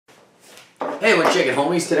Hey, what's shaking,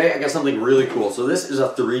 homies? Today I got something really cool. So this is a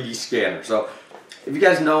 3D scanner. So if you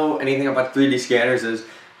guys know anything about 3D scanners,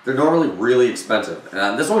 they're normally really expensive.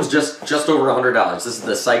 This one's just over $100. This is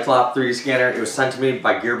the Ciclop 3D scanner. It was sent to me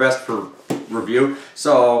by GearBest for review.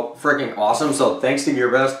 So freaking awesome. So thanks to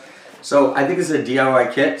GearBest. So I think this is a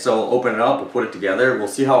DIY kit. So we'll open it up, we'll put it together, we'll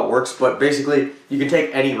see how it works. But basically, you can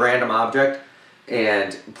take any random object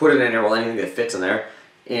and put it in there, well, anything that fits in there,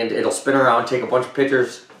 and it'll spin around, take a bunch of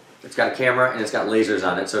pictures. It's got a camera and it's got lasers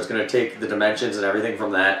on it, so it's going to take the dimensions and everything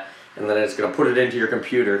from that, and then it's going to put it into your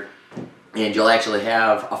computer, and you'll actually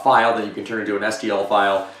have a file that you can turn into an STL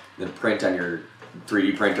file, and then print on your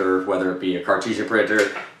 3D printer, whether it be a Cartesian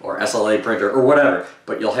printer or SLA printer or whatever,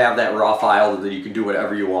 but you'll have that raw file that you can do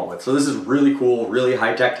whatever you want with. So this is really cool, really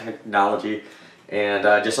high-tech technology, and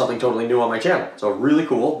just something totally new on my channel. So really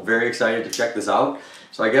cool, very excited to check this out.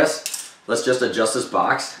 So I guess let's just adjust this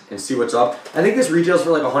box and see what's up. I think this retails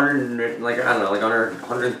for like 100, like I don't know, like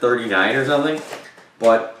 139 or something.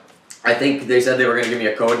 But I think they said they were gonna give me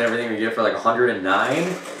a code and everything to get it for like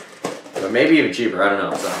 109, but maybe even cheaper. I don't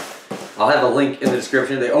know. So I'll have a link in the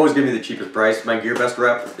description. They always give me the cheapest price. My GearBest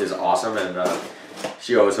rep is awesome, and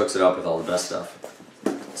she always hooks it up with all the best stuff.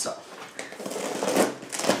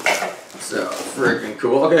 So freaking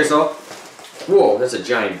cool. Okay, so whoa, that's a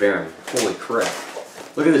giant bearing. Holy crap!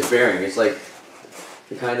 Look at this bearing. It's like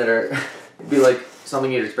the kind that are, it'd be like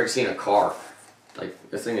something you'd expect to see in a car. Like,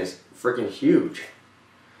 this thing is freaking huge.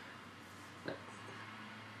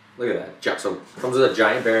 Look at that. So, comes with a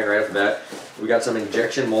giant bearing right off the bat. We got some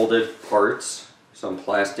injection molded parts, some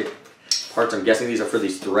plastic parts. I'm guessing these are for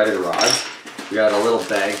these threaded rods. We got a little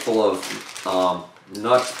bag full of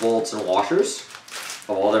nuts, bolts, and washers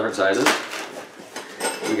of all different sizes.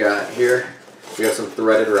 We got here, we have some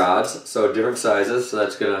threaded rods, so different sizes, so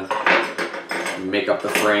that's gonna make up the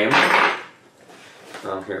frame.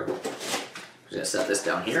 Here, I'm just gonna set this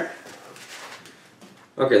down here.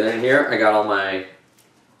 Okay, then in here I got all my,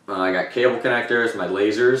 I got cable connectors, my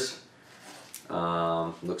lasers.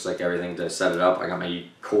 Looks like everything to set it up. I got my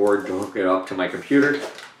cord to hook it up to my computer.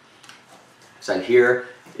 Inside here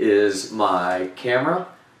is my camera.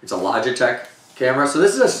 It's a Logitech camera. So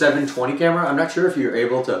this is a 720 camera. I'm not sure if you're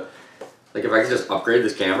able to, like, if I could just upgrade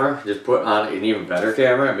this camera, just put on an even better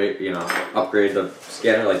camera, and maybe, you know, upgrade the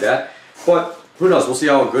scanner like that. But who knows? We'll see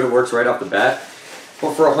how good it works right off the bat.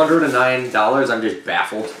 But for $109, I'm just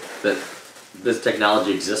baffled that this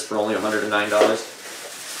technology exists for only $109.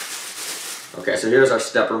 Okay, so here's our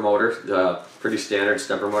stepper motor, the pretty standard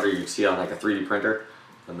stepper motor you can see on like a 3D printer.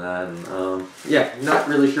 And then, yeah, not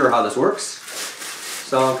really sure how this works.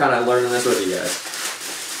 So I'm kind of learning this with you guys.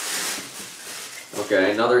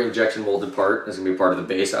 Okay, another injection molded part. This is going to be part of the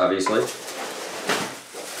base, obviously.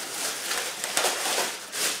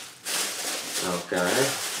 Okay,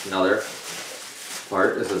 another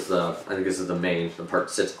part. This is the, I think this is the main. The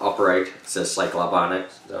part sits upright. It says Ciclop on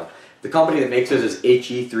it. So the company that makes it is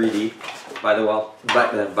HE3D, by the way.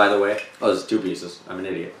 Oh, there's two pieces. I'm an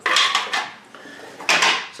idiot.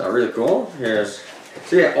 So really cool. Here's,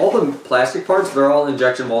 so yeah, all the plastic parts, they're all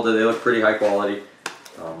injection molded. They look pretty high quality.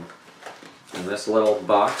 In this little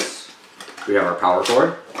box, we have our power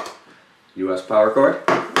cord, US power cord,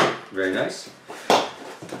 very nice.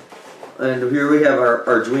 And here we have our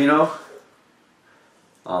Arduino.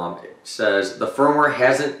 It says the firmware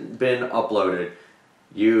hasn't been uploaded.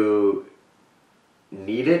 You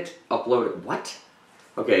need it uploaded. What?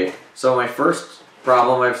 Okay, so my first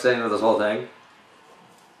problem I've seen with this whole thing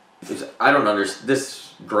is I don't understand.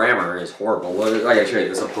 This grammar is horrible. I gotta show you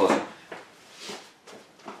this up close.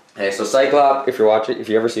 Okay, so Ciclop, if you're watching, if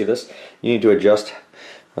you ever see this, you need to adjust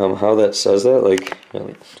how that says that, like,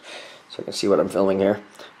 so I can see what I'm filming here.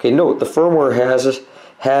 Okay, no, the firmware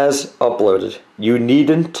has uploaded. You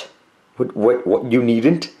needn't. What you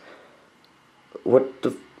needn't?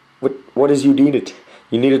 What is you needed?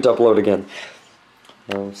 You needed to upload again.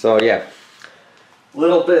 So yeah,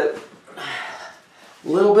 little bit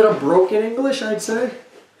of broken English, I'd say.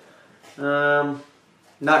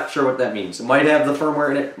 Not sure what that means. It might have the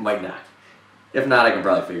firmware in it, might not. If not, I can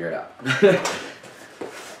probably figure it out.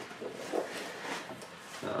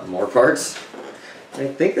 More parts. I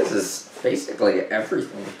think this is basically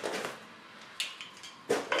everything.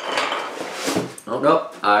 Oh,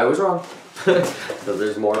 no, I was wrong. So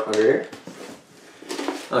there's more under here.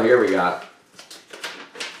 Oh, here we got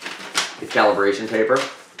the calibration paper.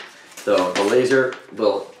 So the laser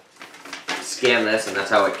will scan this, and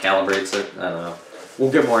that's how it calibrates it. I don't know. We'll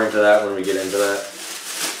get more into that when we get into that.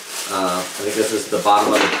 I think this is the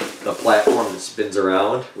bottom of the platform that spins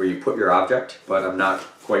around where you put your object, but I'm not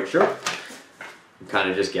quite sure. I'm kind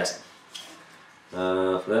of just guessing.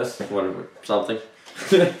 this, something.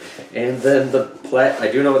 And then I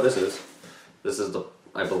do know what this is. This is the,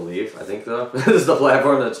 I think this is the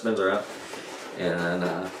platform that spins around.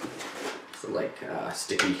 And it's like a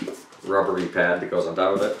sticky rubbery pad that goes on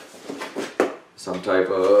top of it. Some type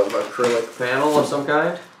of acrylic panel of some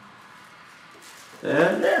kind.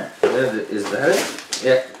 And yeah, is that it?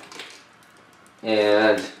 Yeah.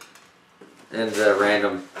 And a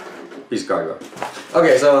random piece of cargo.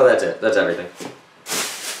 Okay, so that's it. That's everything.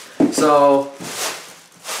 So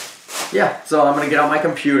yeah, so I'm gonna get on my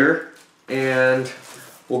computer and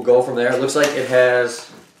we'll go from there. It looks like it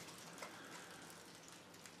has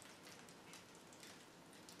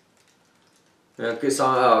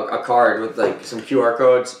a card with like some QR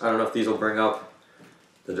codes. I don't know if these will bring up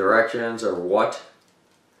the directions or what.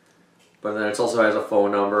 But then it also has a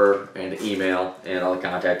phone number and email and all the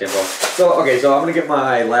contact info. So, okay, so I'm going to get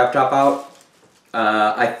my laptop out.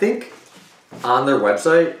 I think on their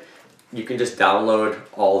website, you can just download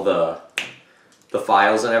all the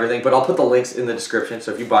files and everything. But I'll put the links in the description.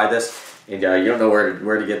 So if you buy this and you don't know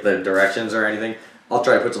where to get the directions or anything, I'll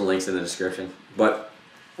try to put some links in the description. But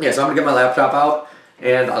yeah, so I'm going to get my laptop out.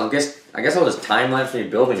 And I guess I'll just time-lapse me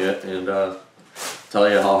building it and tell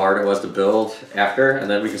you how hard it was to build after, and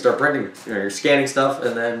then we can start printing, or scanning stuff,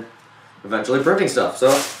 and then eventually printing stuff. So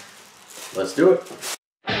let's do it.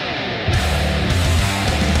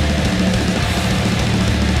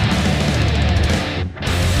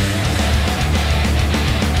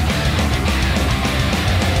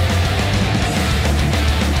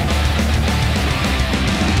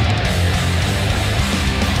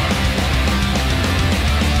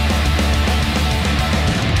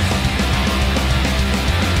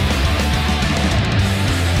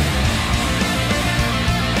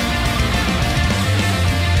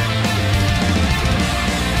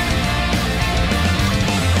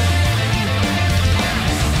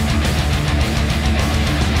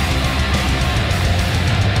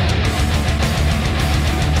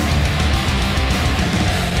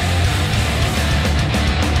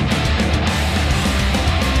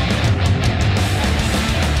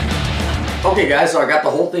 Okay guys, so I got the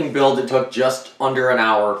whole thing built. It took just under an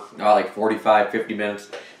hour, like 45, 50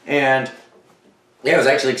 minutes. And yeah, it was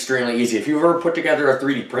actually extremely easy. If you've ever put together a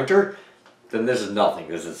 3D printer, then this is nothing.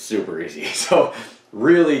 This is super easy. So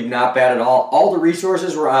really not bad at all. All the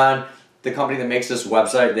resources were on the company that makes this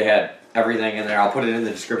website. They had everything in there. I'll put it in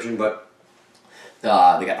the description, but they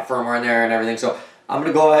got the firmware in there and everything. So I'm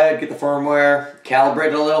gonna go ahead, get the firmware, calibrate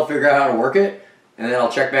it a little, figure out how to work it, and then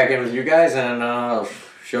I'll check back in with you guys and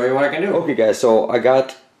show you what I can do. Okay guys, so I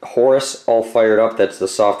got Horus all fired up. That's the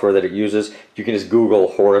software that it uses. You can just Google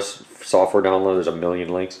Horus software download. There's a million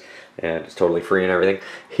links and it's totally free and everything.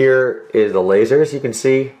 Here is the lasers. You can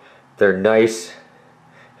see they're nice.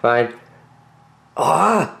 Fine.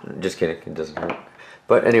 Just kidding, it doesn't hurt.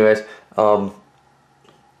 But anyways,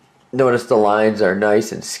 notice the lines are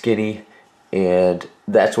nice and skinny, and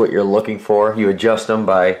that's what you're looking for. You adjust them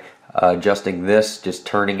by adjusting this, just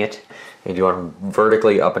turning it. And you want them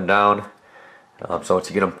vertically up and down. So once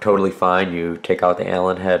you get them totally fine, you take out the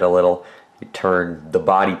Allen head a little. You turn the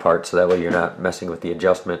body part so that way you're not messing with the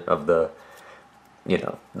adjustment of the,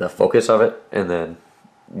 the focus of it. And then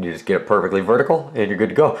you just get it perfectly vertical and you're good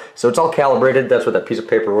to go. So it's all calibrated. That's what that piece of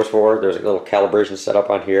paper was for. There's a little calibration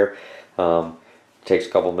setup on here. It takes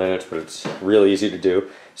a couple minutes, but it's really easy to do.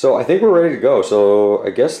 So I think we're ready to go. So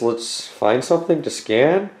I guess let's find something to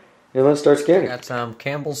scan and let's start scanning. Got some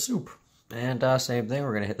Campbell's soup. And same thing,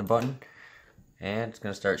 we're going to hit the button and it's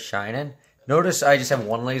going to start shining. Notice I just have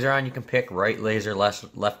one laser on. You can pick right laser,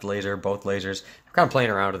 left laser, both lasers. I'm kind of playing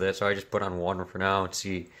around with it, so I just put on one for now and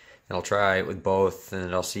see. And I'll try it with both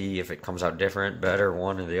and I'll see if it comes out different, better,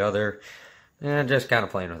 one or the other. And just kind of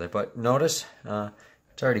playing with it. But notice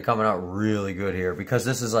it's already coming out really good here because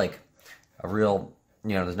this is like a real,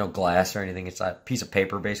 there's no glass or anything. It's a piece of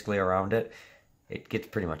paper basically around it. It gets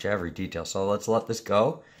pretty much every detail. So let's let this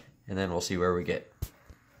go. And then we'll see where we get.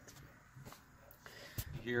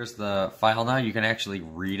 Here's the file now. You can actually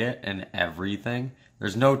read it and everything.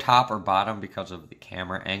 There's no top or bottom because of the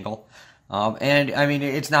camera angle. And I mean,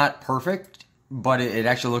 it's not perfect, but it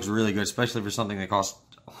actually looks really good, especially for something that costs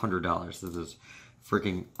 $100. This is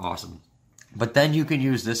freaking awesome. But then you can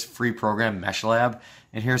use this free program, Meshlab,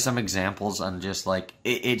 and here's some examples on just like,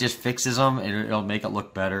 it just fixes them and it'll make it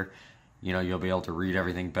look better. You'll be able to read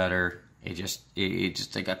everything better. It's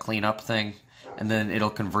just like a cleanup thing, and then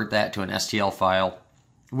it'll convert that to an STL file,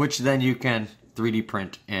 which then you can 3D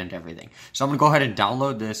print and everything. So I'm gonna go ahead and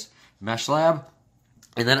download this Meshlab,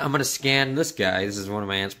 and then I'm gonna scan this guy. This is one of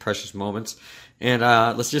my aunt's precious moments, And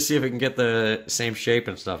let's just see if it can get the same shape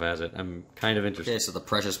and stuff as it. I'm kind of interested. Okay, so the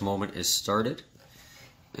precious moment is started.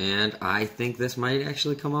 And I think this might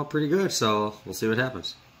actually come out pretty good, so we'll see what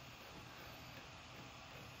happens.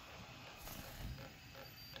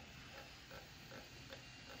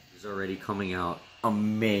 It's already coming out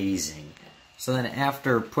amazing. So then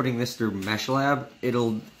after putting this through Meshlab,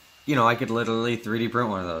 it'll, you know, I could literally 3D print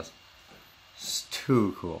one of those. It's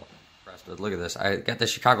too cool. Look at this. I got the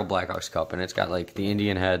Chicago Blackhawks cup, and it's got like the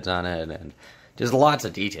Indian heads on it, and just lots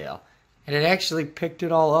of detail. And it actually picked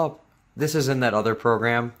it all up. This is in that other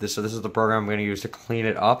program. This is the program I'm going to use to clean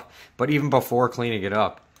it up. But even before cleaning it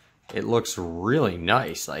up, it looks really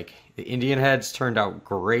nice. Like, the Indian heads turned out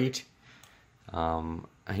great.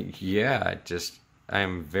 Yeah,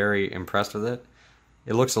 I'm very impressed with it.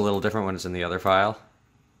 It looks a little different when it's in the other file,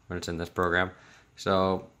 when it's in this program.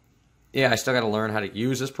 So, yeah, I still got to learn how to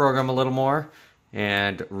use this program a little more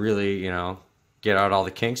and really, you know, get out all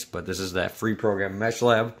the kinks. But this is that free program,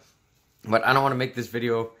 Meshlab. But I don't want to make this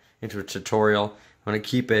video into a tutorial. I want to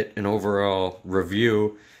keep it an overall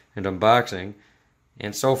review and unboxing.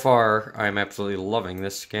 And so far, I'm absolutely loving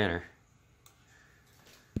this scanner.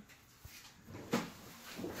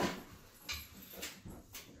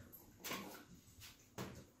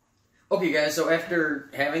 Okay guys, so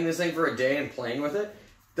after having this thing for a day and playing with it,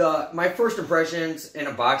 my first impressions and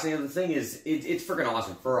unboxing of the thing is, it's freaking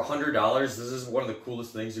awesome. For $100, this is one of the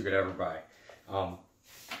coolest things you could ever buy.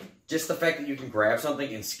 Just the fact that you can grab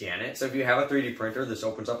something and scan it. So if you have a 3D printer, this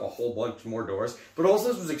opens up a whole bunch more doors. But also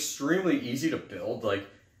this was extremely easy to build. Like,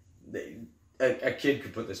 a kid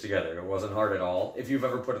could put this together. It wasn't hard at all. If you've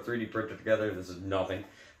ever put a 3D printer together, this is nothing.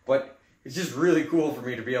 But it's just really cool for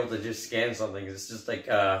me to be able to just scan something. It's just like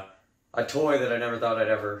a toy that I never thought I'd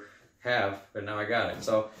ever have, but now I got it.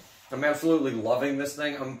 So I'm absolutely loving this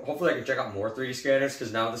thing. Hopefully I can check out more 3D scanners,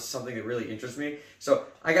 because now this is something that really interests me. So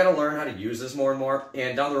I got to learn how to use this more and more.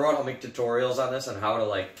 And down the road, I'll make tutorials on this, on how to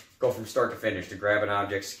like go from start to finish, to grab an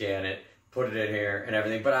object, scan it, put it in here and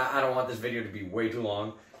everything. But I don't want this video to be way too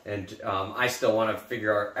long. And I still want to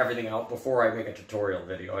figure everything out before I make a tutorial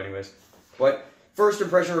video anyways. But first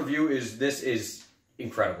impression review is, this is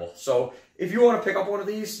incredible. So if you want to pick up one of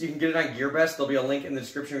these, you can get it on GearBest. There'll be a link in the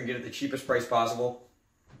description. You can get it at the cheapest price possible.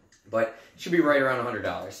 But it should be right around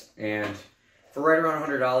 $100. And for right around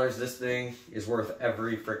 $100, this thing is worth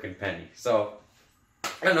every freaking penny. So,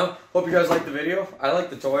 I don't know. Hope you guys liked the video. I like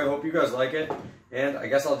the toy. Hope you guys like it. And I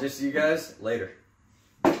guess I'll just see you guys later.